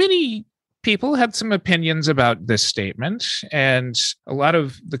many people had some opinions about this statement. And a lot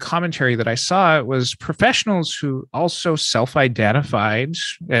of the commentary that I saw was professionals who also self-identified,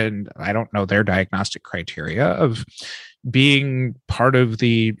 and I don't know their diagnostic criteria, of being part of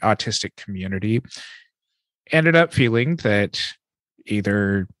the autistic community, ended up feeling that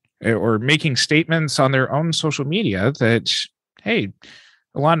either, or making statements on their own social media that, hey,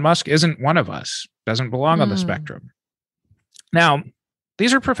 Elon Musk isn't one of us, doesn't belong on the spectrum. Now,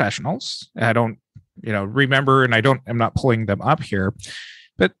 these are professionals. I don't, remember, and I'm not pulling them up here,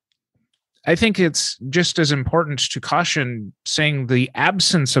 but I think it's just as important to caution saying the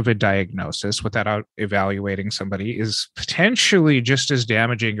absence of a diagnosis without evaluating somebody is potentially just as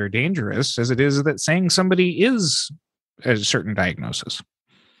damaging or dangerous as it is that saying somebody is a certain diagnosis.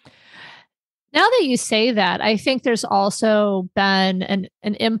 Now that you say that, I think there's also been an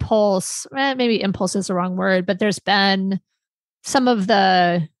impulse, maybe impulse is the wrong word, but there's been some of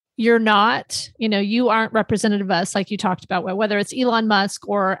the, you aren't representative of us, like you talked about, whether it's Elon Musk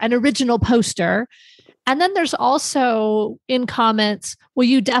or an original poster. And then there's also in comments, well,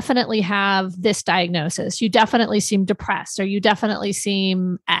 you definitely have this diagnosis. You definitely seem depressed, or you definitely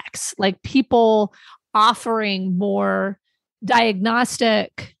seem X. Like, people offering more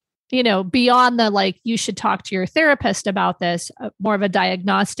diagnostic, beyond the, like, you should talk to your therapist about this, more of a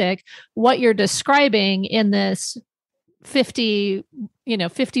diagnostic, what you're describing in this 50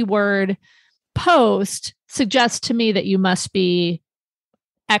 word post suggests to me that you must be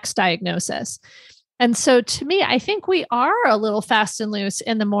X diagnosis. And so to me, I think we are a little fast and loose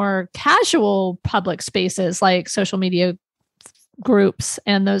in the more casual public spaces like social media groups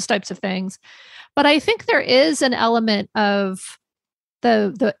and those types of things. But I think there is an element of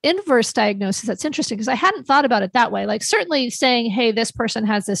the inverse diagnosis that's interesting, because I hadn't thought about it that way. Like, certainly saying, hey, this person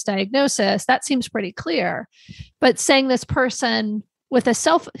has this diagnosis, that seems pretty clear. But saying this person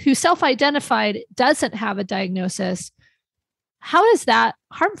who self-identified doesn't have a diagnosis, how is that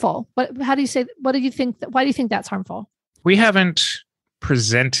harmful? Why do you think that's harmful? We haven't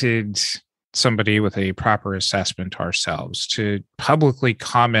presented somebody with a proper assessment ourselves to publicly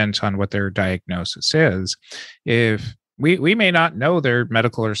comment on what their diagnosis is. If we may not know their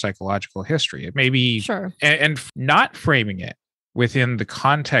medical or psychological history. It may be, sure. And not framing it within the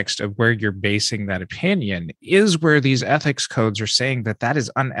context of where you're basing that opinion is where these ethics codes are saying that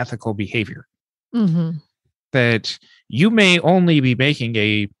is unethical behavior. Mm-hmm. That you may only be making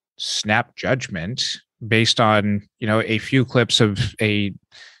a snap judgment based on, a few clips of a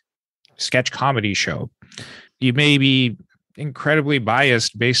sketch comedy show. You may be incredibly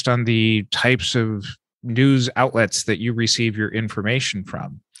biased based on the types of news outlets that you receive your information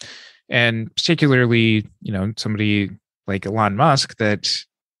from. And particularly, somebody like Elon Musk that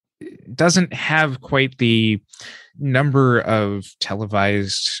doesn't have quite the number of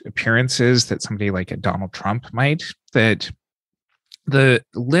televised appearances that somebody like a Donald Trump might, that the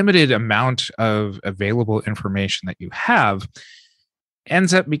limited amount of available information that you have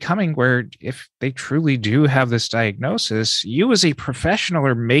ends up becoming where, if they truly do have this diagnosis, you as a professional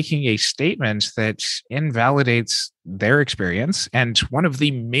are making a statement that invalidates their experience. And one of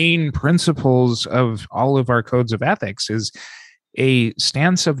the main principles of all of our codes of ethics is a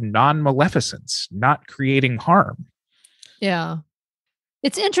stance of non-maleficence, not creating harm. Yeah.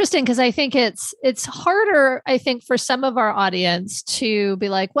 It's interesting because I think it's harder, I think, for some of our audience to be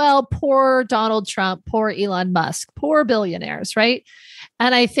like, well, poor Donald Trump, poor Elon Musk, poor billionaires, right?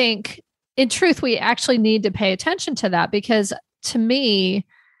 And I think in truth, we actually need to pay attention to that because to me,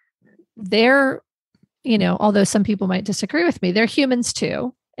 they're, although some people might disagree with me, they're humans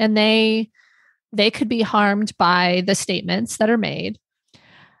too. And they could be harmed by the statements that are made.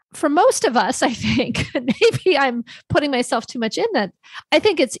 For most of us, I think, maybe I'm putting myself too much in that. I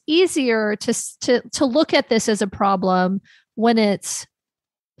think it's easier to look at this as a problem when it's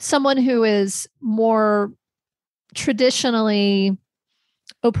someone who is more traditionally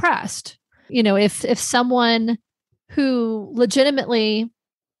oppressed. If someone who legitimately,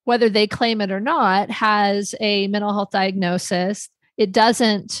 whether they claim it or not, has a mental health diagnosis, it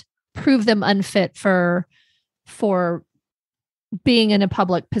doesn't prove them unfit for being in a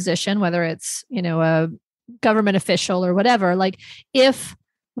public position, whether it's, a government official or whatever. Like if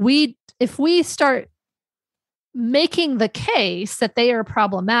we start making the case that they are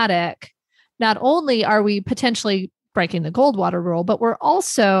problematic, not only are we potentially breaking the Goldwater rule, but we're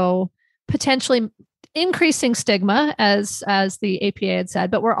also potentially increasing stigma, as the APA had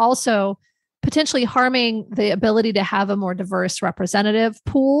said, but we're also potentially harming the ability to have a more diverse representative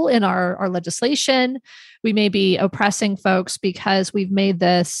pool in our legislation. We may be oppressing folks because we've made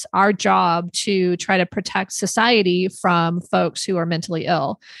this our job to try to protect society from folks who are mentally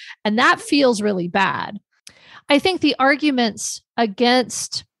ill. And that feels really bad. I think the arguments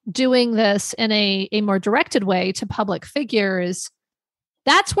against doing this in a more directed way to public figures,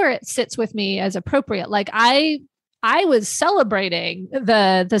 that's where it sits with me as appropriate. Like I was celebrating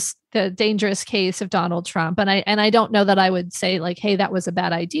the dangerous case of Donald Trump. And I don't know that I would say like, hey, that was a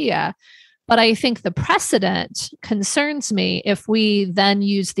bad idea. But I think the precedent concerns me if we then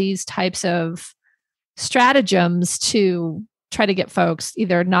use these types of stratagems to try to get folks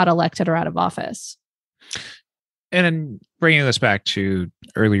either not elected or out of office. And then bringing this back to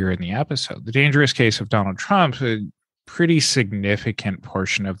earlier in the episode, the dangerous case of Donald Trump, a pretty significant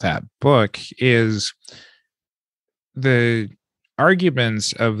portion of that book is the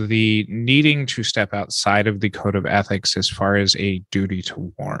arguments of the needing to step outside of the code of ethics as far as a duty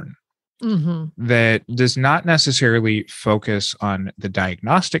to warn. Mm-hmm. That does not necessarily focus on the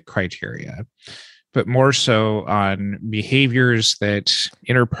diagnostic criteria, but more so on behaviors that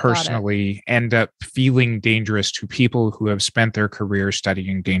interpersonally end up feeling dangerous to people who have spent their career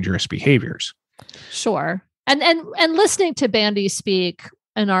studying dangerous behaviors. Sure. And listening to Bandy speak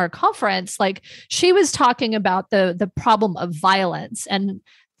in our conference, like she was talking about the problem of violence, and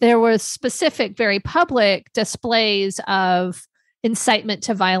there was specific, very public displays of incitement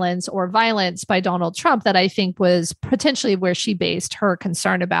to violence or violence by Donald Trump that I think was potentially where she based her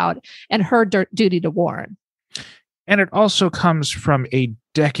concern about and her duty to warn. And it also comes from a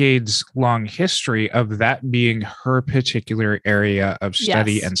decades-long history of that being her particular area of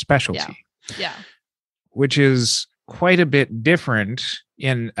study and specialty. Yeah. Which is quite a bit different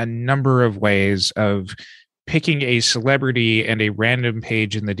in a number of ways of picking a celebrity and a random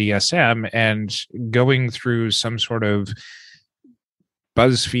page in the DSM and going through some sort of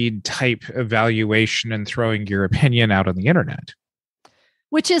BuzzFeed type evaluation and throwing your opinion out on the internet.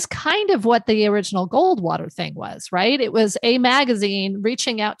 Which is kind of what the original Goldwater thing was, right? It was a magazine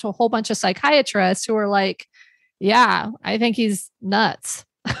reaching out to a whole bunch of psychiatrists who were like, yeah, I think he's nuts.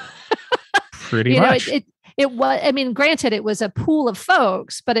 Pretty much. It was, I mean, granted, it was a pool of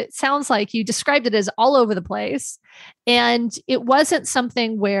folks, but it sounds like you described it as all over the place. And it wasn't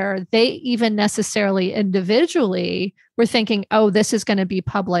something where they even necessarily individually were thinking, oh, this is going to be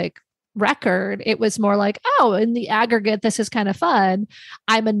public record. It was more like, oh, in the aggregate, this is kind of fun.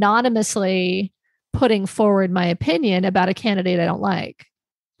 I'm anonymously putting forward my opinion about a candidate I don't like.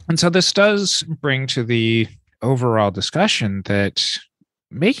 And so this does bring to the overall discussion that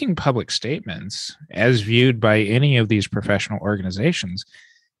making public statements, as viewed by any of these professional organizations,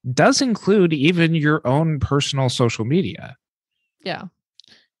 does include even your own personal social media. Yeah.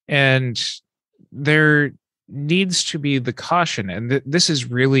 And there needs to be the caution, and this is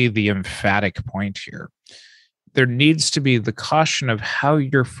really the emphatic point here. There needs to be the caution of how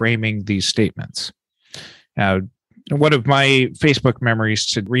you're framing these statements. Now, one of my Facebook memories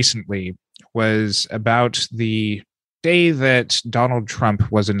to recently was about the day that Donald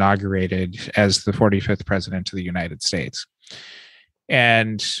Trump was inaugurated as the 45th president of the United States.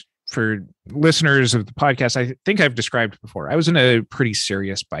 And for listeners of the podcast, I think I've described before, I was in a pretty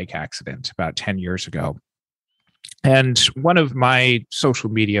serious bike accident about 10 years ago. And one of my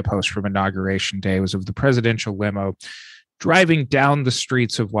social media posts from Inauguration Day was of the presidential limo driving down the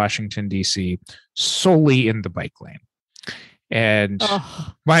streets of Washington, D.C., solely in the bike lane. And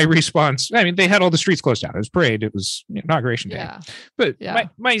my response, I mean, they had all the streets closed down. It was parade. It was inauguration day. But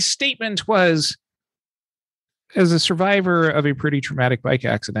my statement was, as a survivor of a pretty traumatic bike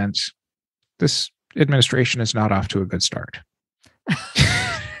accident, this administration is not off to a good start.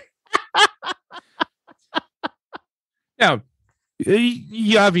 Now,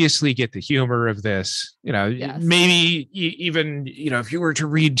 you obviously get the humor of this. Maybe even, if you were to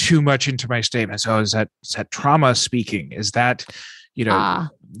read too much into my statements, is that trauma speaking? Is that, and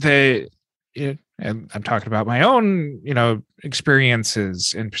I'm talking about my own,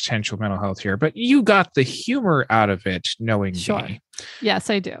 experiences in potential mental health here, but you got the humor out of it knowing me.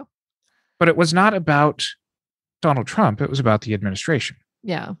 Yes, I do. But it was not about Donald Trump. It was about the administration.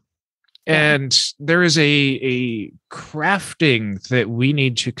 Yeah. And there is a crafting that we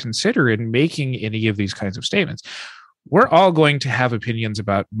need to consider in making any of these kinds of statements. We're all going to have opinions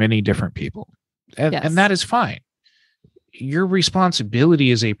about many different people, and that is fine. Your responsibility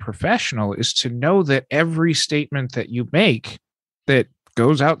as a professional is to know that every statement that you make that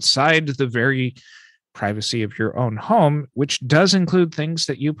goes outside the very privacy of your own home, which does include things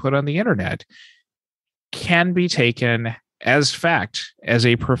that you put on the internet, can be taken as fact as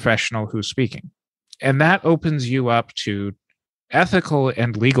a professional who's speaking. And that opens you up to ethical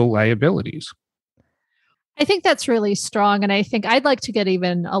and legal liabilities. I think that's really strong. And I think I'd like to get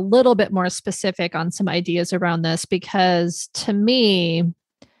even a little bit more specific on some ideas around this, because to me,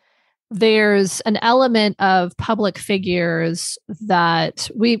 there's an element of public figures that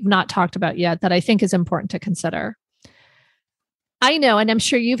we've not talked about yet that I think is important to consider. I know, and I'm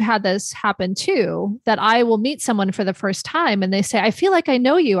sure you've had this happen too, that I will meet someone for the first time and they say, I feel like I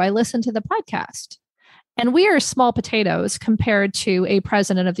know you. I listened to the podcast. And we are small potatoes compared to a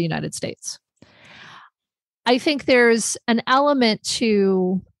president of the United States. I think there's an element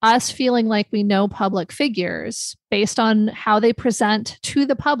to us feeling like we know public figures based on how they present to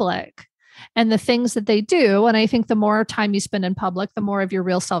the public and the things that they do. And I think the more time you spend in public, the more of your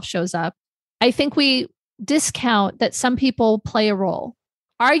real self shows up. I think we discount that some people play a role.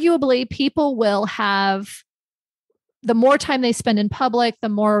 Arguably, people will have, the more time they spend in public, the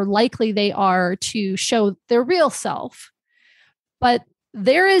more likely they are to show their real self. But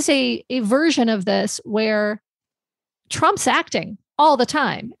there is a version of this where Trump's acting all the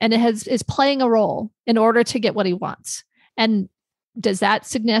time and is playing a role in order to get what he wants. And does that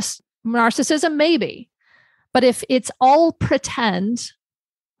suggest narcissism? Maybe. But if it's all pretend,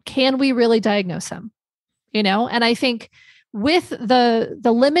 can we really diagnose him? And I think with the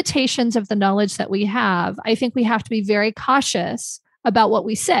limitations of the knowledge that we have, I think we have to be very cautious about what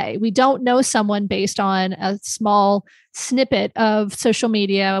we say. We don't know someone based on a small snippet of social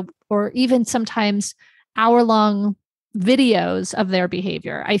media or even sometimes hour-long videos of their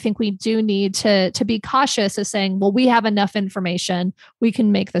behavior. I think we do need to be cautious of saying, well, we have enough information, we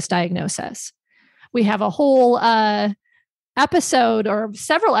can make this diagnosis. We have a whole episode or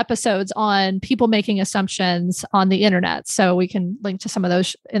several episodes on people making assumptions on the internet. So we can link to some of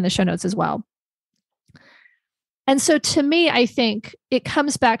those in the show notes as well. And so to me, I think it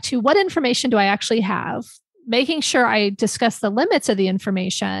comes back to what information do I actually have, making sure I discuss the limits of the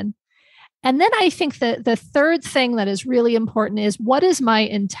information. And then I think that the third thing that is really important is, what is my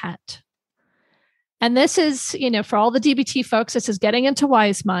intent? And this is, for all the DBT folks, this is getting into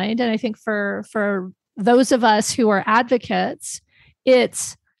wise mind. And I think for those of us who are advocates,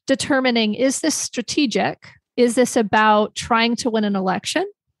 it's determining, is this strategic? Is this about trying to win an election,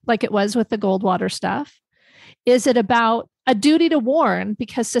 like it was with the Goldwater stuff? Is it about a duty to warn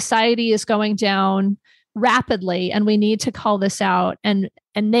because society is going down rapidly and we need to call this out and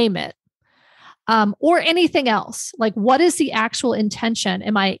name it? Or anything else? Like, what is the actual intention?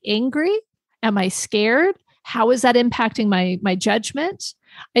 Am I angry? Am I scared? How is that impacting my judgment?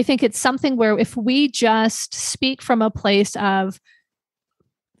 I think it's something where if we just speak from a place of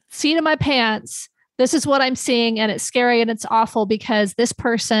seat in my pants, this is what I'm seeing and it's scary and it's awful because this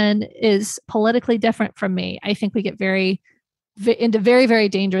person is politically different from me, I think we get into very, very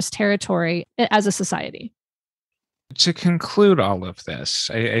dangerous territory as a society. To conclude all of this,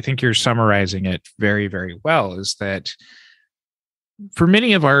 I think you're summarizing it very, very well, is that for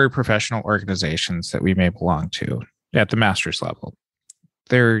many of our professional organizations that we may belong to at the master's level,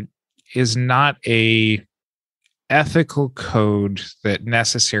 there is not a ethical code that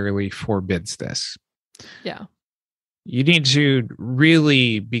necessarily forbids this. Yeah. You need to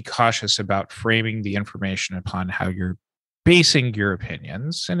really be cautious about framing the information upon how you're basing your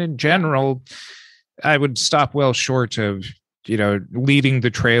opinions. And in general, I would stop well short of, leading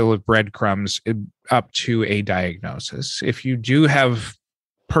the trail of breadcrumbs up to a diagnosis. If you do have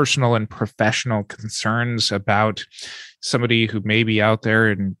personal and professional concerns about somebody who may be out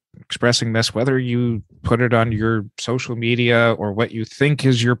there and expressing this, whether you put it on your social media or what you think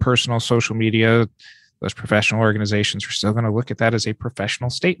is your personal social media, those professional organizations are still going to look at that as a professional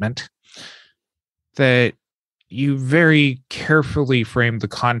statement, that you very carefully frame the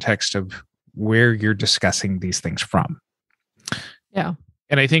context of where you're discussing these things from. Yeah.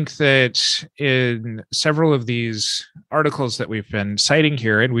 And I think that in several of these articles that we've been citing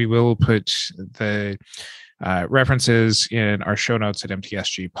here, and we will put the references in our show notes at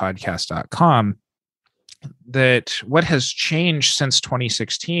mtsgpodcast.com, that what has changed since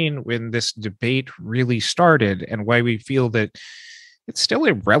 2016 when this debate really started, and why we feel that it's still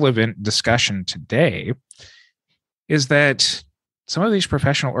a relevant discussion today, is that some of these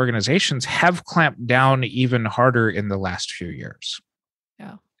professional organizations have clamped down even harder in the last few years.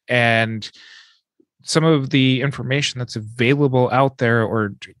 Yeah. And some of the information that's available out there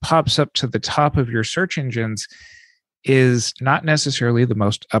or pops up to the top of your search engines is not necessarily the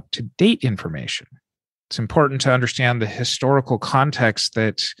most up-to-date information. It's important to understand the historical context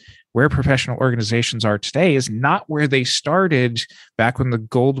that where professional organizations are today is not where they started back when the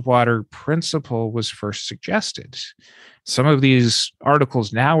Goldwater principle was first suggested. Some of these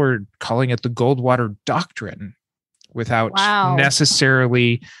articles now are calling it the Goldwater doctrine without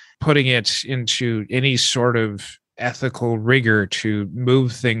necessarily putting it into any sort of ethical rigor to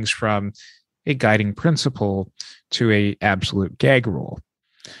move things from a guiding principle to a absolute gag rule.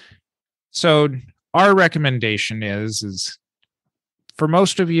 So our recommendation is for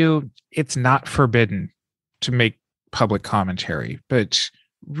most of you, it's not forbidden to make public commentary, but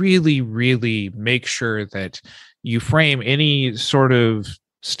really, really make sure that you frame any sort of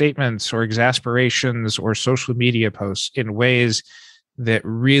statements or exasperations or social media posts in ways that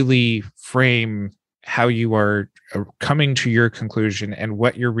really frame how you are coming to your conclusion and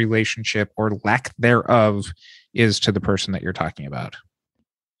what your relationship or lack thereof is to the person that you're talking about.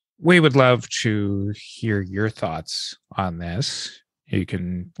 We would love to hear your thoughts on this. You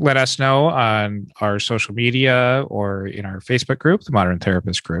can let us know on our social media or in our Facebook group, the Modern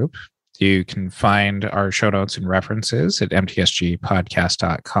Therapist Group. You can find our show notes and references at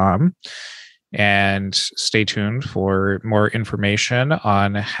mtsgpodcast.com. And stay tuned for more information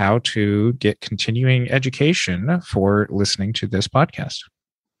on how to get continuing education for listening to this podcast.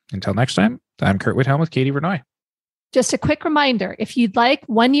 Until next time, I'm Curt Whithelm with Katie Vernoy. Just a quick reminder, if you'd like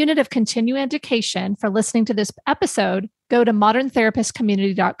 1 unit of continuing education for listening to this episode, go to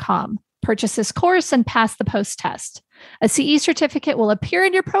moderntherapistcommunity.com, purchase this course, and pass the post-test. A CE certificate will appear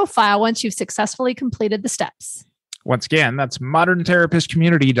in your profile once you've successfully completed the steps. Once again, that's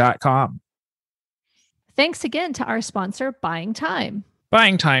moderntherapistcommunity.com. Thanks again to our sponsor, Buying Time.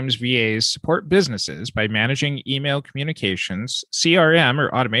 Buying Time's VAs support businesses by managing email communications, CRM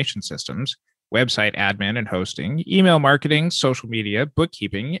or automation systems, website admin and hosting, email marketing, social media,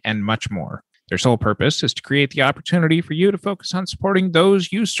 bookkeeping, and much more. Their sole purpose is to create the opportunity for you to focus on supporting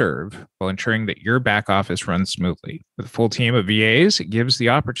those you serve while ensuring that your back office runs smoothly. With a full team of VAs, it gives the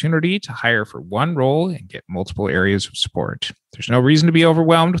opportunity to hire for one role and get multiple areas of support. There's no reason to be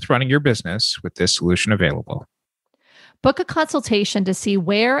overwhelmed with running your business with this solution available. Book a consultation to see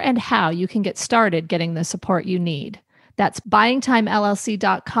where and how you can get started getting the support you need. That's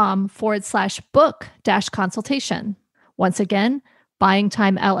buyingtimellc.com/book-consultation. Once again,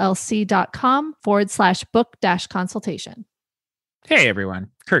 buyingtimellc.com/book-consultation. Hey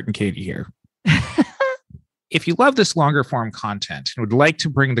everyone, Curt and Katie here. If you love this longer form content and would like to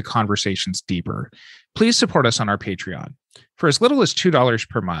bring the conversations deeper, please support us on our Patreon. For as little as $2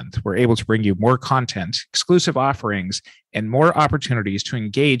 per month, we're able to bring you more content, exclusive offerings, and more opportunities to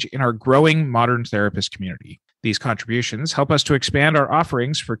engage in our growing Modern Therapist community. These contributions help us to expand our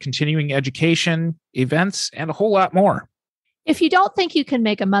offerings for continuing education, events, and a whole lot more. If you don't think you can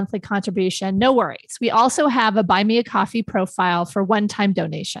make a monthly contribution, no worries. We also have a Buy Me a Coffee profile for one-time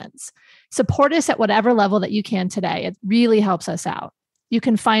donations. Support us at whatever level that you can today. It really helps us out. You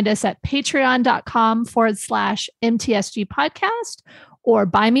can find us at patreon.com/MTSG podcast or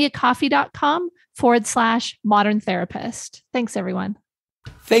buymeacoffee.com/modern therapist. Thanks, everyone.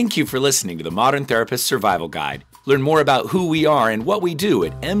 Thank you for listening to the Modern Therapist Survival Guide. Learn more about who we are and what we do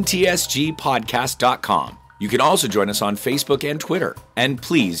at mtsgpodcast.com. You can also join us on Facebook and Twitter. And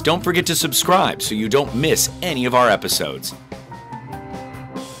please don't forget to subscribe so you don't miss any of our episodes.